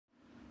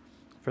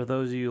For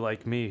those of you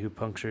like me who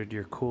punctured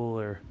your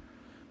cooler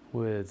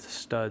with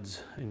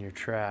studs in your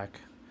track,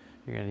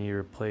 you're going to need to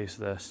replace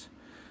this.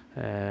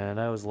 And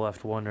I was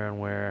left wondering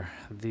where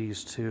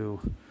these two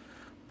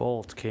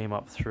bolts came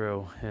up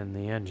through in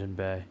the engine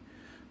bay.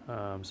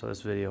 So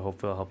this video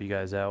hopefully will help you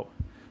guys out.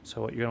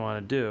 So what you're going to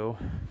want to do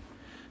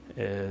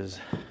is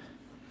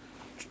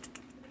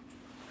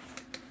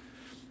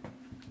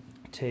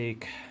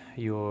take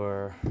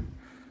your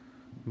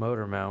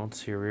motor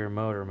mounts, your rear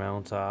motor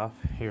mounts off.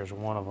 Here's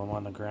one of them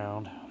on the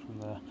ground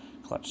from the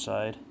clutch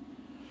side.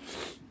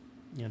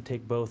 You're going to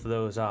take both of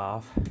those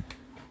off.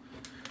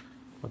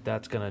 What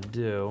that's going to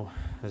do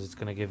is it's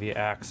going to give you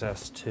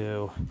access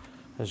to,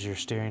 as your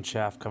steering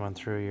shaft coming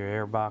through your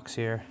air box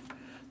here,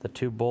 the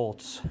two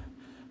bolts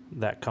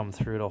that come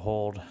through to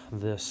hold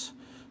this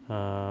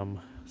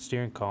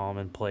steering column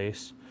in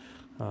place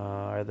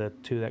are the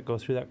two that go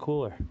through that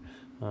cooler.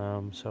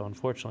 So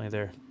unfortunately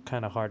they're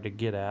kind of hard to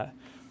get at,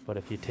 but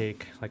if you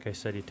take, like I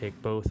said, you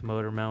take both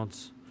motor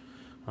mounts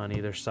on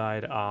either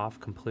side off,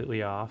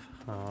 completely off,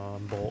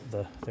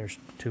 there's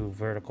two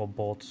vertical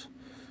bolts,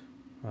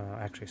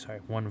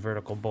 one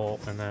vertical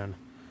bolt and then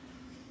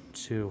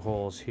two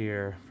holes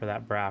here for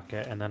that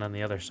bracket, and then on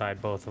the other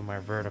side both of them are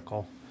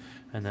vertical,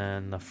 and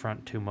then the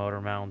front two motor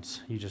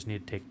mounts, you just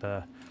need to take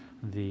the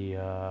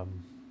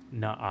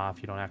nut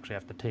off. You don't actually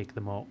have to take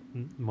the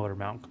motor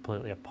mount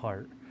completely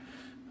apart.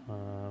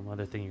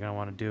 Other thing you're going to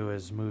want to do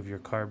is move your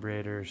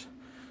carburetors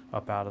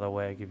up out of the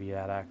way, give you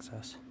that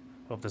access.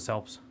 Hope this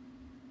helps.